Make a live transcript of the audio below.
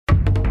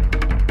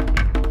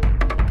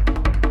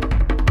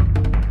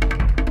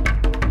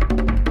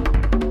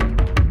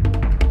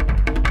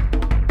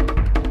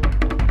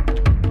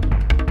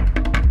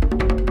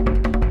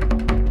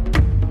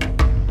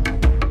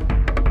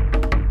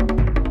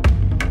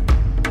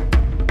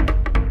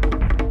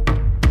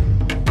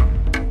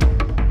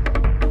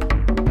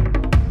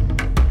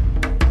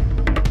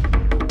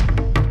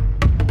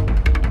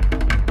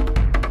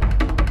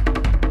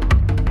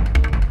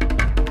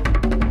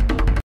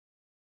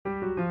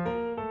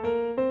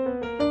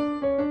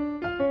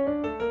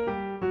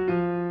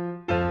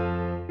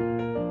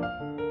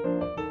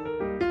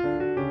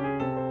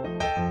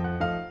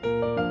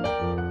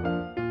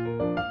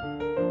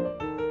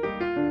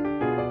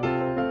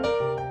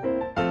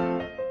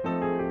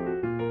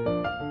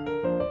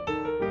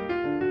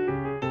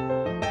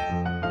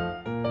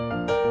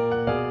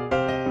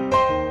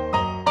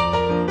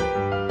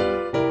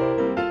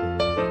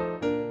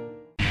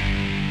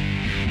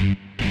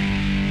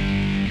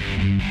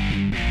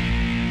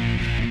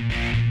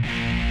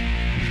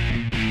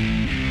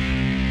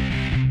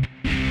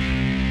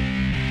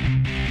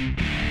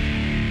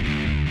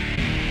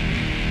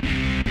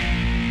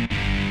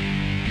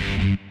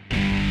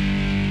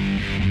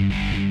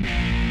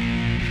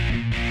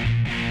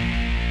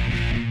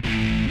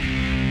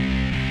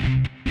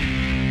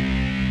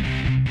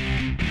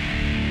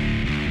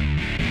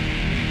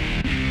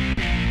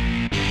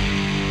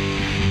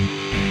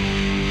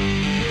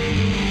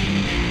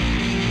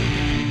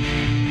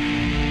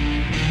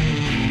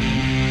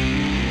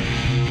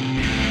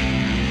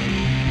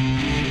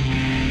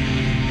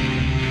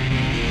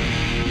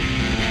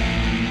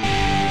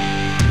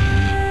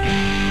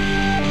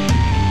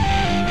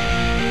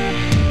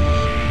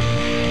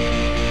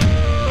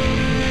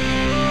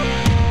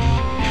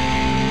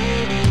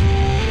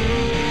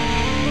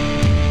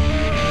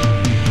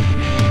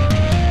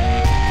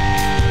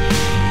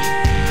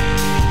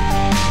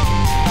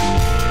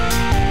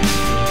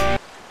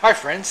Hi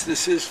friends,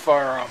 this is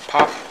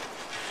FirearmPop,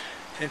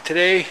 and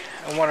today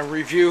I want to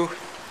review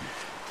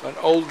an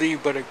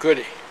oldie but a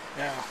goodie.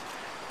 Now,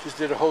 just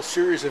did a whole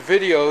series of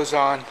videos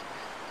on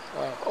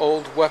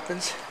old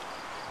weapons.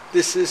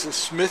 This is a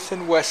Smith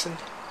 & Wesson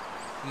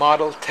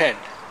Model 10.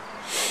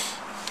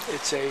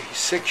 It's a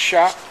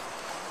 6-shot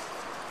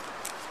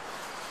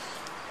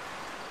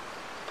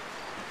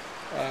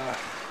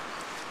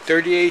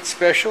 .38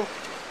 special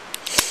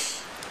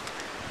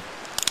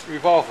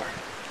revolver.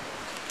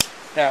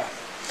 Now,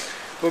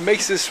 what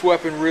makes this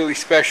weapon really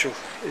special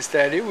is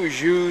that it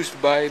was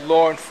used by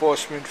law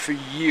enforcement for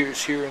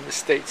years here in the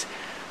States.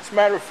 As a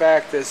matter of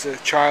fact, as a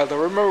child, I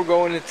remember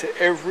going into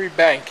every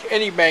bank,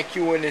 any bank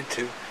you went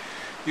into,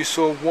 you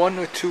saw 1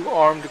 or 2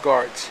 armed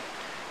guards.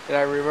 And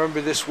I remember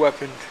this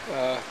weapon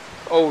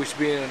always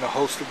being in a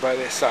holster by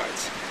their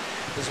sides.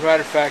 As a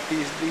matter of fact,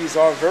 these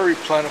are very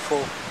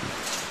plentiful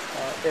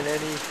in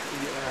any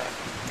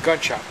gun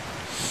shop.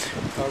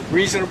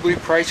 Reasonably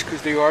priced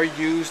because they are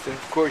used, and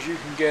of course you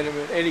can get them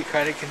in any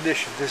kind of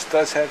condition. This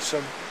does have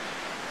some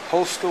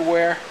holster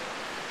wear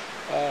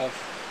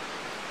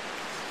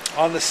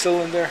on the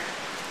cylinder,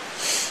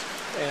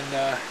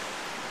 and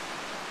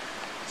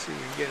see if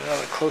we can get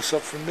another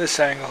close-up from this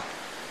angle.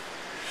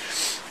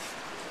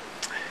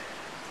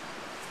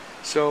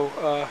 So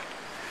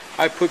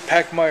I put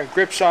Packmeyer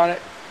grips on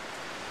it,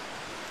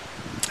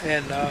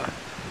 and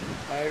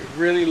I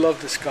really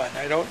love this gun.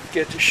 I don't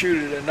get to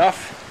shoot it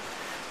enough.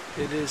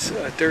 It is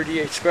a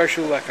 .38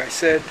 special, like I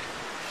said,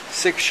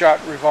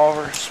 6-shot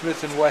revolver,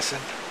 Smith &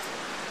 Wesson.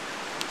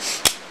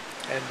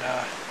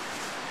 And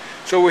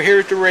so we're here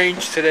at the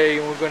range today,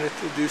 and we're going to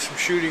do some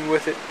shooting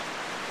with it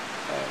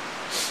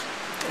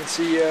and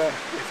see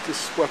if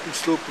this weapon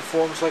still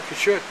performs like it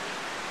should.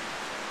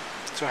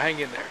 So hang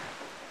in there.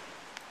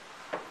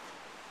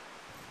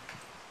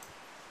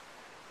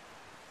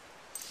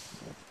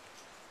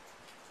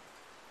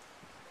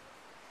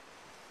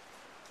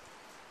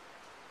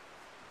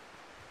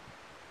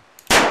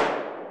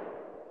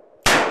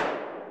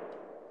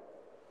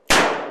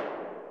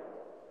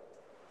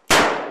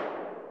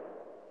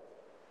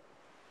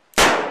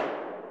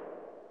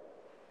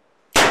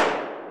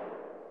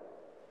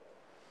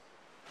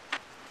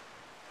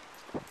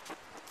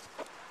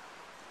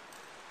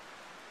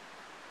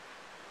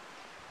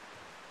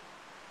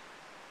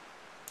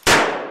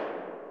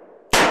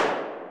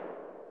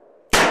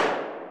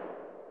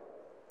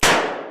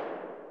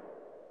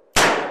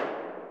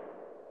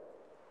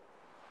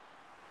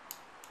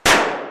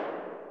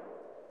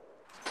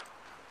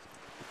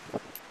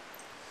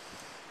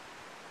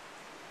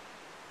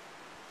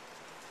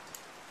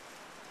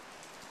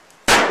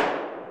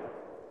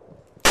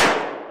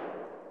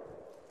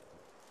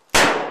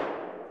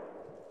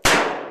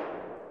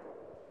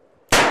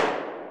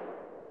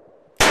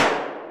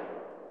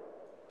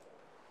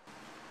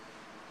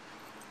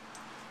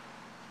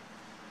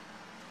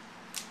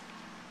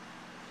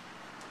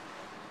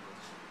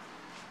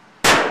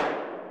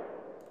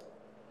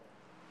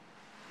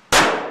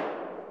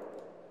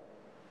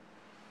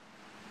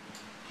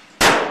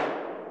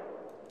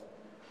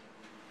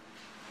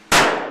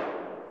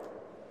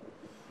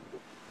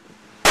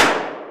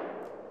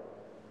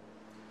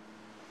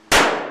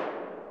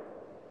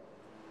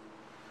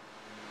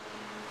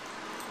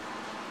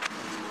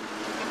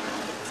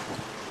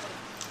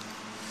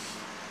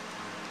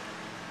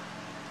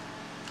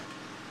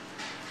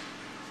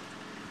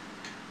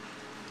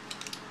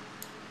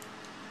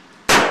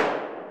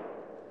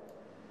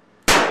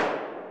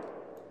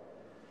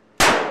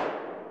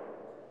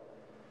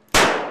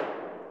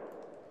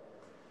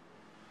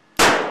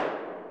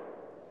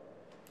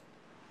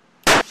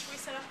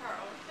 Set up our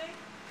own thing?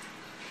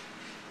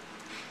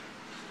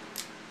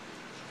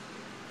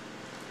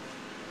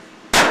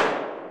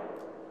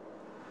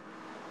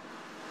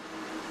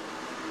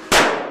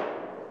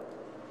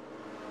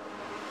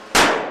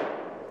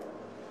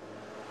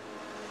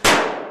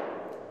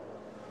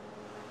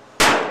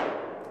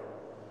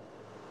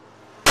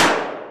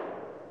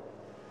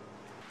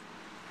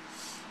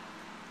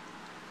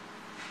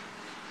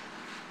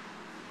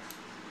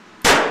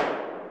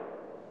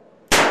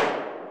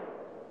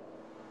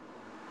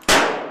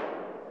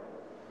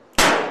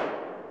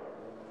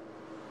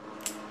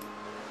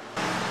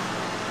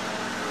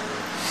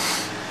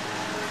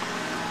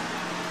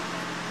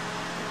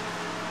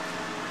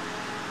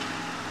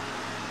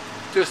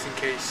 Just in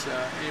case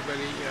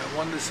anybody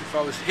wonders if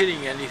I was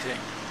hitting anything.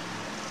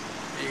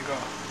 There you go.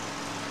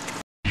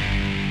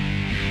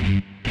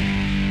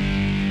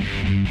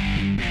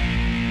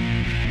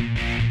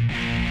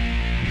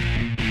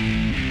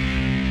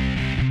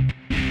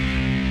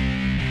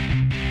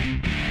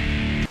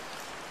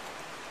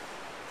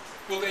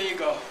 Well, there you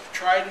go.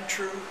 Tried and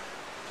true.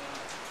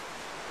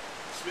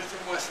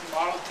 Smith & Wesson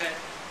Model 10.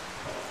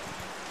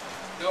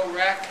 No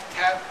rack,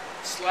 tap,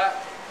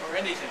 slap, or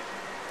anything.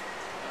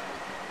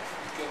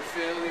 Get a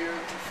failure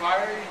to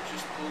fire, you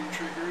just pull the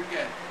trigger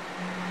again.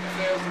 I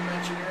failed to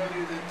mention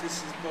earlier that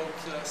this is both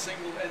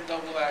single and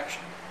double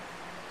action.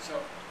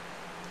 So,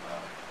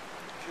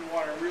 if you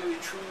want a really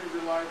truly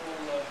reliable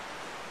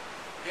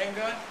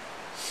handgun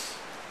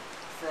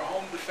for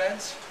home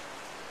defense,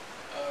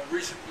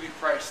 reasonably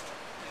priced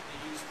in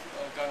the used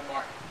gun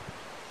market.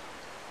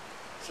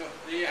 So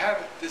there you have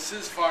it. This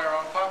is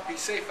Firearm Pop. Be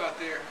safe out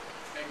there,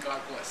 and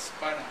God bless.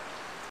 Bye now.